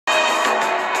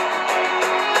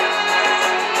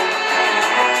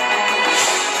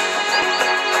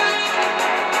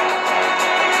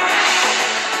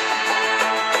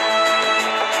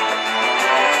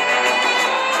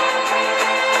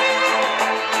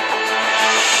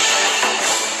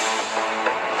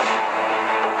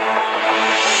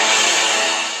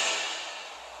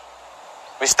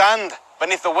stand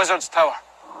beneath the wizard's tower.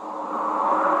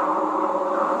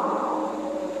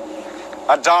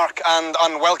 A dark and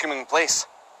unwelcoming place.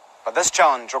 But this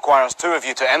challenge requires two of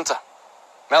you to enter.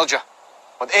 Melja,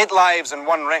 with 8 lives and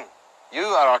 1 ring, you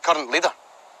are our current leader.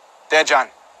 Dejan,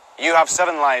 you have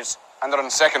 7 lives and are in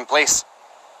second place.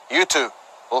 You two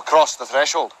will cross the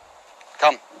threshold.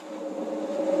 Come.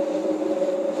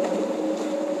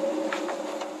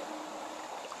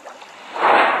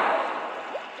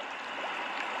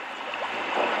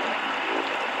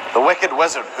 The wicked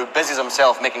wizard who busies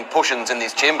himself making potions in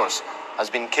these chambers has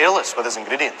been careless with his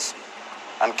ingredients.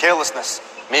 And carelessness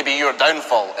may be your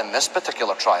downfall in this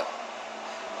particular trial.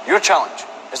 Your challenge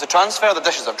is to transfer the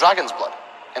dishes of dragon's blood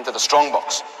into the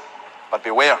strongbox. But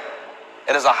beware,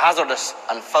 it is a hazardous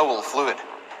and foul fluid.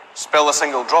 Spill a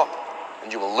single drop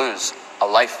and you will lose a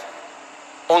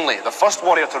life. Only the first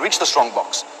warrior to reach the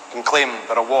strongbox can claim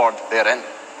the reward therein.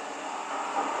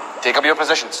 Take up your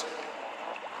positions.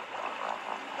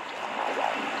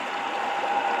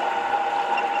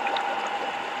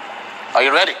 Are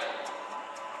you ready?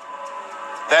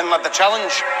 Then let the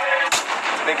challenge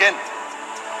begin.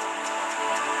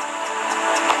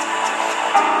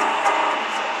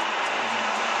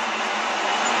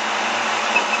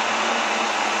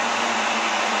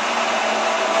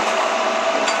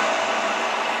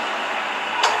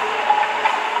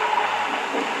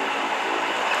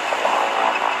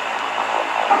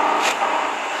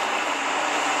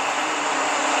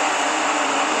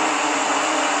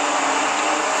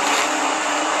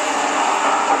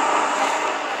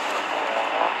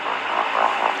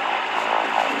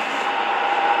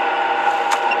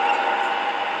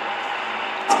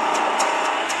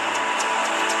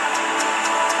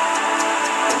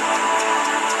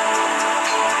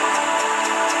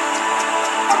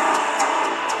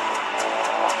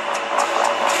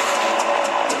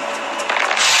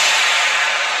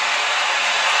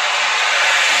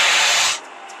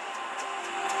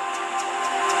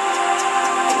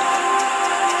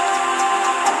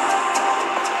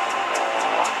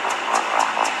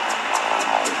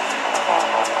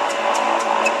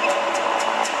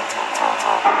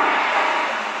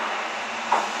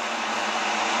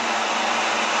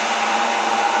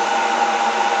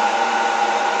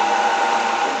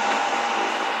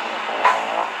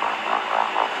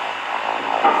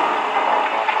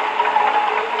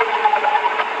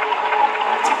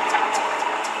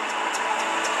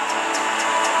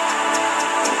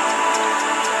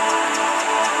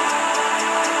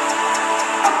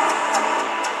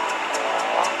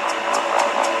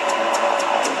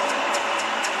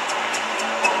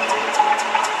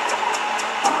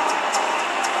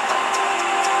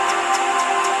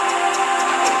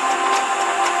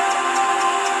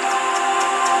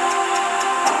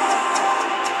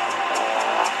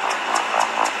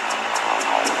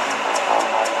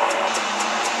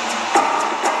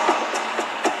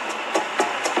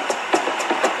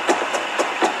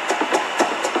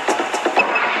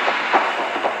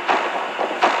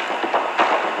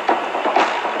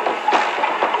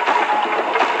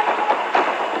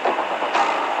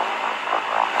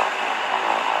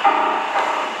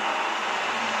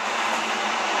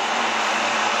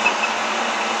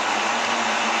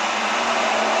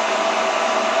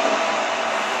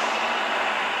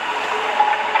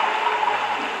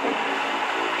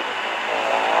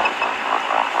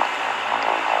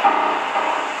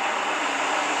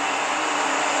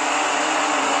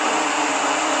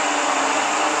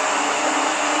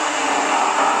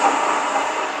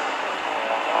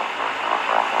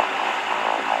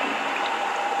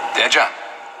 Dejan,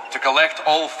 to collect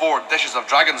all 4 dishes of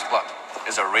dragon's blood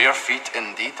is a rare feat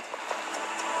indeed.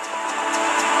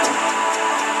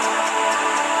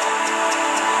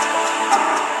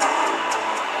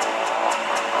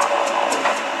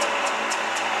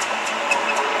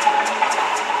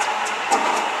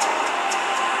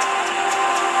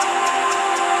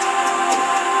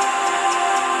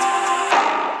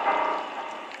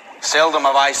 Seldom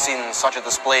have I seen such a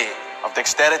display of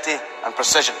dexterity and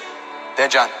precision.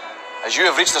 Dejan, as you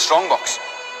have reached the strongbox,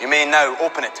 you may now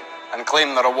open it and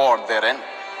claim the reward therein.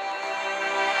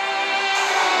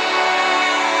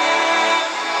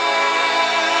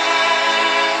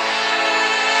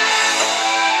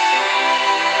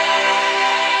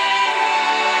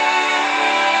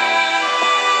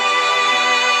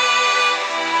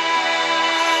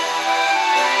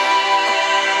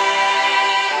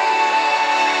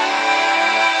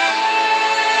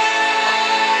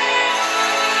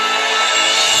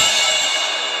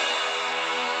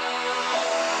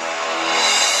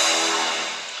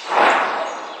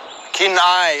 Keen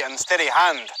eye and steady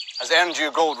hand has earned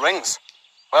you gold rings.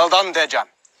 Well done, Dejan.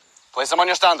 Place him on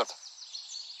your standard.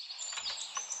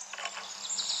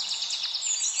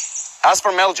 As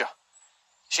for Melja,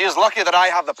 she is lucky that I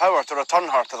have the power to return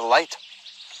her to the light.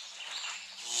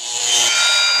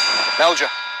 Melja,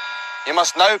 you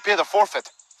must now pay the forfeit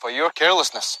for your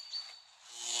carelessness.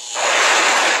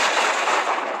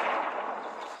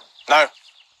 Now,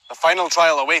 the final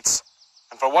trial awaits,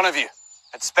 and for one of you,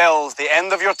 it spells the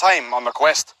end of your time on the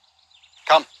quest.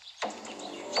 Come.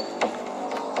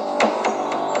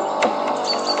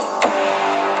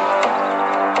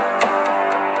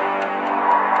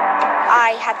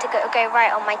 I had to go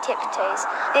right on my tiptoes.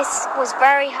 This was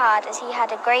very hard as he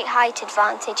had a great height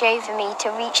advantage over me to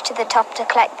reach to the top to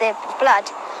collect the blood.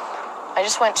 I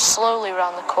just went slowly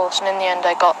around the course, and in the end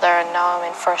I got there, and now I'm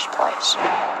in first place.